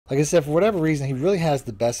Like I said, for whatever reason, he really has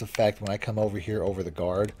the best effect when I come over here over the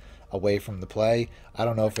guard away from the play. I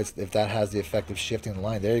don't know if that has the effect of shifting the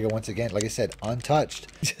line. There you go once again. Like I said, untouched.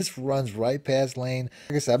 Just runs right past lane.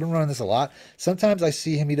 Like I said, I've been running this a lot. Sometimes I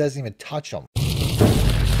see him, he doesn't even touch them.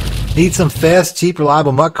 Need some fast, cheap,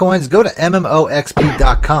 reliable MUT coins? Go to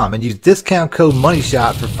MMOXP.com and use discount code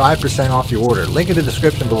MONEYSHOT for 5% off your order. Link in the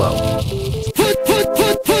description below.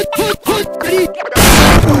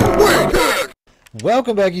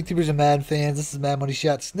 Welcome back, YouTubers and Madden fans. This is Mad Money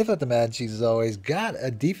Shot, sniffing at the Madden cheese as always. Got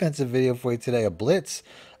a defensive video for you today, a blitz.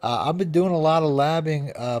 I've been doing a lot of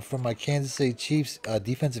labbing from my Kansas City Chiefs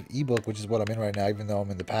defensive ebook, which is what I'm in right now, even though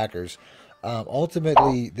I'm in the Packers.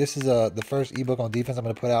 Ultimately, this is the first ebook on defense I'm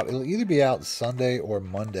going to put out. It'll either be out Sunday or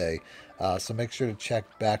Monday. So make sure to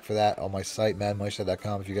check back for that on my site,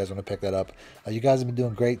 madmoneyshot.com, if you guys want to pick that up. You guys have been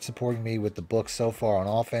doing great supporting me with the books so far on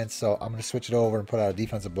offense, so I'm going to switch it over and put out a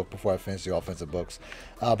defensive book before I finish the offensive books.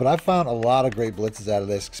 But I found a lot of great blitzes out of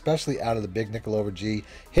this, especially out of the big nickel over G.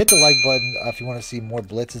 Hit the like button if you want to see more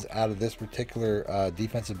blitzes out of this particular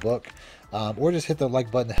defensive book. Or just hit the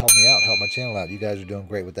like button to help me out, help my channel out. You guys are doing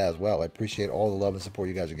great with that as well. I appreciate all the love and support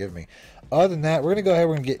you guys are giving me. Other than that, we're going to go ahead,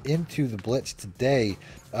 we're going to get into the blitz today.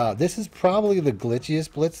 This is probably the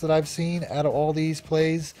glitchiest blitz that I've seen out of all these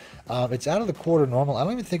plays. It's out of the quarter normal. I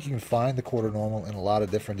don't even think you can find the quarter normal in a lot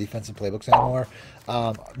of different defensive playbooks anymore.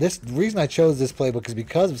 The reason I chose this playbook is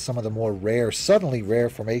because of some of the more rare, suddenly rare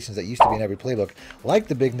formations that used to be in every playbook, like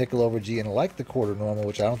the big nickel over G and like the quarter normal,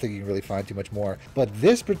 which I don't think you can really find too much more. But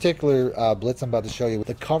this particular blitz I'm about to show you with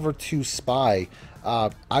the cover 2 spy,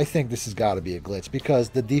 I think this has got to be a glitch because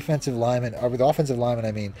the defensive lineman, or the offensive lineman,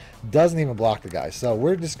 I mean, doesn't even block the guy. So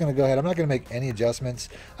we're just going to go ahead. I'm not going to make any adjustments.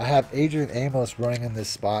 I have Adrian Amos running in this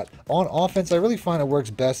spot. On offense, I really find it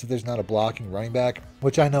works best if there's not a blocking running back,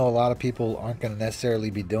 which I know a lot of people aren't going to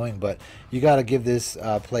necessarily be doing, but you got to give this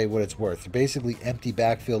play what it's worth. Basically empty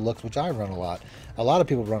backfield looks, which I run a lot. A lot of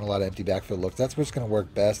people run a lot of empty backfield looks. That's what's going to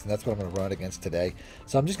work best, and that's what I'm going to run against today.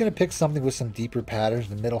 So I'm just going to pick something with some deeper patterns,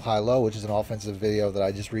 the middle, high, low, which is an offensive video that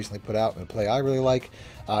I just recently put out and a play I really like.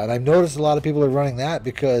 And I've noticed a lot of people are running that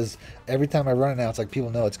because every time I run it now, it's like people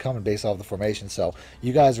know it's coming based off the formation. So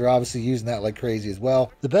you guys are obviously using that like crazy as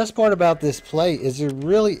well. The best part about this play is there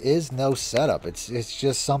really is no setup. It's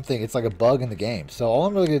just something, it's like a bug in the game. So all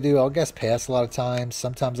I'm really going to do, I'll guess pass a lot of times.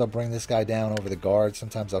 Sometimes I'll bring this guy down over the guard.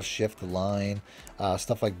 Sometimes I'll shift the line,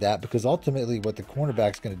 stuff like that. Because ultimately what the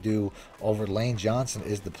cornerback's going to do over Lane Johnson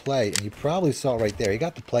is the play. And you probably saw it right there. He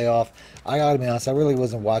got the play off. I got to be honest, I really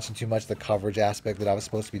wasn't watching too much the coverage aspect that I was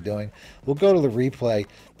supposed to be doing. We'll go to the replay.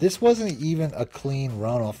 This wasn't even a clean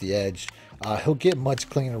run off the edge. He'll get much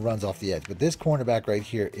cleaner runs off the edge, but this cornerback right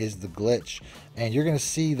here is the glitch, and you're going to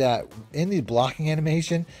see that in the blocking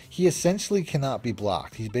animation, he essentially cannot be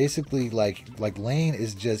blocked. He's basically like Lane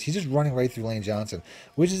is just, he's just running right through Lane Johnson,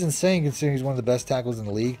 which is insane considering he's one of the best tackles in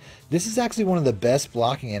the league. This is actually one of the best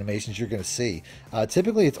blocking animations you're going to see.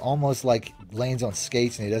 Typically, it's almost like Lane's on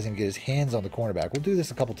skates and he doesn't even get his hands on the cornerback. We'll do this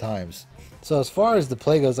a couple times. So as far as the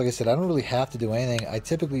play goes, like I said, I don't really have to do anything. I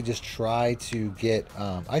typically just try to get,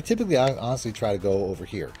 I honestly try to go over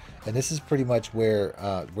here. And this is pretty much where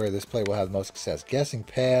this play will have the most success. Guessing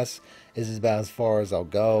pass is about as far as I'll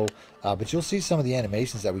go. But you'll see some of the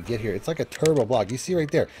animations that we get here. It's like a turbo block. You see right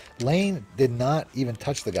there, Lane did not even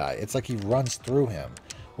touch the guy. It's like he runs through him.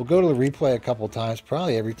 We'll go to the replay a couple of times,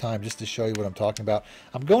 probably every time, just to show you what I'm talking about.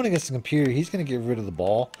 I'm going against the computer. He's going to get rid of the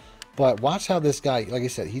ball. But watch how this guy, like I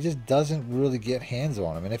said, he just doesn't really get hands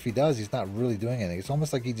on him. And if he does, he's not really doing anything. It's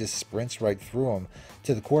almost like he just sprints right through him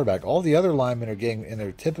to the quarterback. All the other linemen are getting in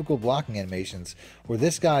their typical blocking animations where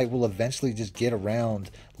this guy will eventually just get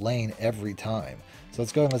around Lane every time. So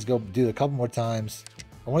let's go do it a couple more times.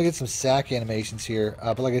 I want to get some sack animations here.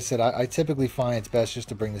 But like I said, I typically find it's best just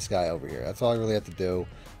to bring this guy over here. That's all I really have to do.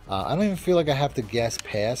 I don't even feel like I have to guess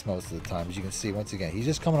pass most of the time. As you can see, once again, he's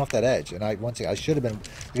just coming off that edge. And I should have been,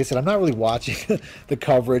 like I said, I'm not really watching the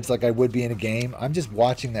coverage like I would be in a game. I'm just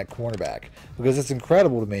watching that cornerback because it's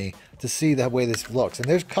incredible to me to see the way this looks. And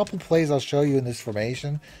there's a couple plays I'll show you in this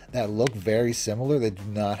formation that look very similar that do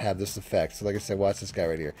not have this effect. So like I said, watch this guy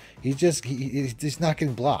right here. He's just not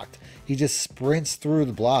getting blocked. He just sprints through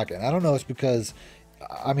the block. And I don't know, it's because,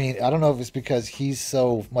 I mean, I don't know if it's because he's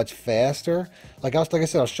so much faster. Like I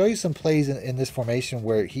said, I'll show you some plays in this formation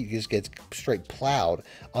where he just gets straight plowed,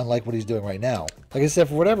 unlike what he's doing right now. Like I said,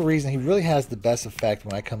 for whatever reason, he really has the best effect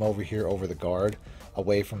when I come over here over the guard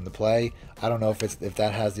away from the play. I don't know if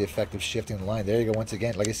that has the effect of shifting the line. There you go once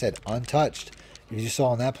again. Like I said, untouched. As you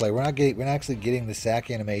saw in that play, we're not actually getting the sack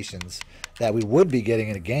animations that we would be getting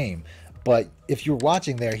in a game. But if you're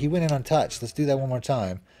watching there, he went in untouched. Let's do that one more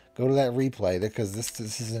time. Go to that replay, because this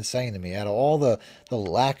is insane to me. Out of all the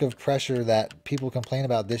lack of pressure that people complain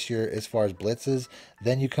about this year as far as blitzes,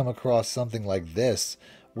 then you come across something like this,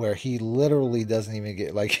 where he literally doesn't even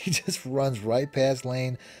get, like, he just runs right past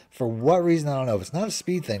Lane. For what reason, I don't know. If it's not a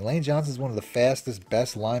speed thing, Lane Johnson's one of the fastest,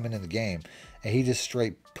 best linemen in the game, and he just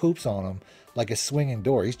straight poops on him like a swinging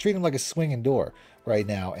door. He's treating him like a swinging door right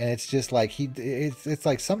now, and it's just like it's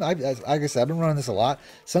like like I said, I've been running this a lot.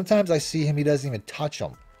 Sometimes I see him, he doesn't even touch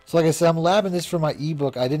him. So like I said, I'm labbing this for my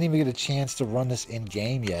ebook. I didn't even get a chance to run this in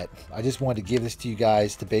game yet. I just wanted to give this to you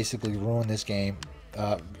guys to basically ruin this game,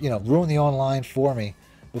 you know, ruin the online for me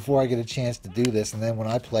before I get a chance to do this. And then when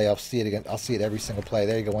I play, I'll see it again. I'll see it every single play.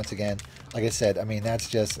 There you go. Once again, like I said, I mean, that's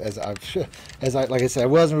just like I said, I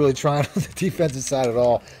wasn't really trying on the defensive side at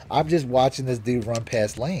all. I'm just watching this dude run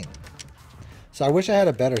past Lane. So I wish I had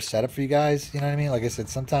a better setup for you guys. You know what I mean? Like I said,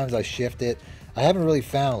 sometimes I shift it. I haven't really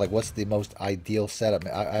found like what's the most ideal setup.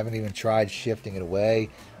 I haven't even tried shifting it away.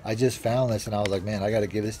 I just found this and I was like, man, I got to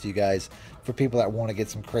give this to you guys for people that want to get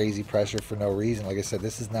some crazy pressure for no reason. Like I said,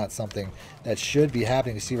 this is not something that should be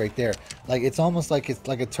happening. You see right there, like it's almost like it's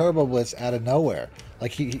like a turbo blitz out of nowhere.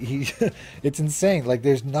 Like he it's insane. Like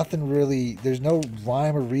there's nothing really, there's no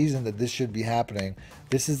rhyme or reason that this should be happening.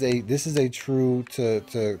 This is a true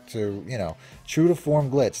to you know, true to form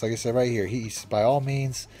glitch. Like I said right here, he's by all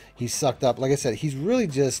means, he's sucked up. Like I said, he's really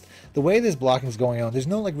just, the way this blocking is going on, there's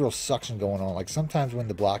no like real suction going on. Like sometimes when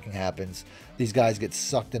the blocking happens, these guys get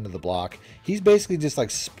sucked into the block. He's basically just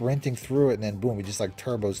like sprinting through it, and then boom, he just like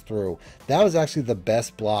turbos through. That was actually the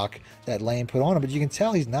best block that Lane put on him, but you can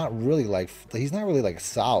tell he's not really like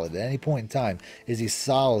solid at any point in time. Is he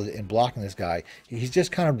solid in blocking this guy? He's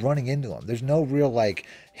just kind of running into him. There's no real like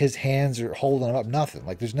his hands are holding him up, nothing.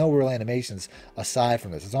 Like there's no real animations aside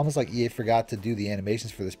from this. It's almost like EA forgot to do the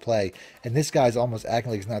animations for this play, and this guy's almost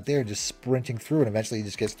acting like he's not there and just sprinting through, and eventually he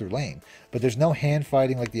just gets through Lane. But there's no hand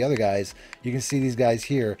fighting like the other guys. You can see these guys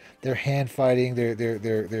here, they're hand fighting,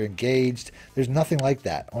 they're engaged. There's nothing like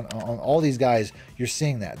that on all these guys. You're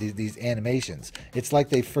seeing that these animations. It's like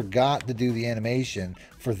they forgot to do the animation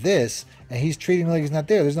for this, and he's treating him like he's not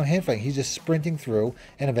there. There's no hand fighting. He's just sprinting through,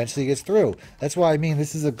 and eventually he gets through. That's why I mean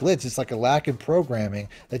this is a glitch. It's like a lack in programming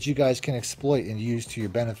that you guys can exploit and use to your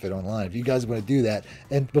benefit online. If you guys want to do that,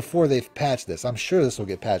 and before they've patched this, I'm sure this will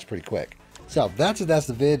get patched pretty quick. So that's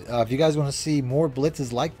the vid. If you guys want to see more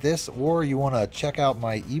blitzes like this, or you want to check out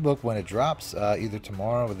my ebook when it drops, either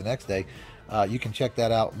tomorrow or the next day, you can check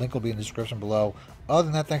that out. Link will be in the description below. Other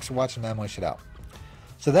than that, thanks for watching, man. Shit out.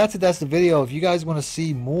 So that's the video. If you guys want to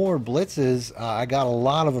see more blitzes, I got a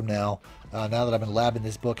lot of them now. Now that I've been labbing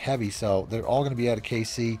this book heavy, so they're all going to be out of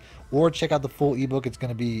KC. Or check out the full ebook. It's going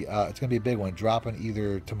to be a big one, dropping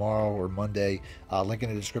either tomorrow or Monday. Link in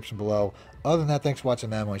the description below. Other than that, thanks for watching,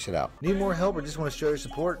 man. Shit out. Need more help or just want to show your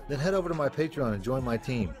support? Then head over to my Patreon and join my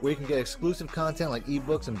team, where you can get exclusive content like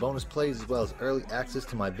ebooks and bonus plays, as well as early access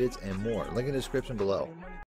to my vids and more. Link in the description below.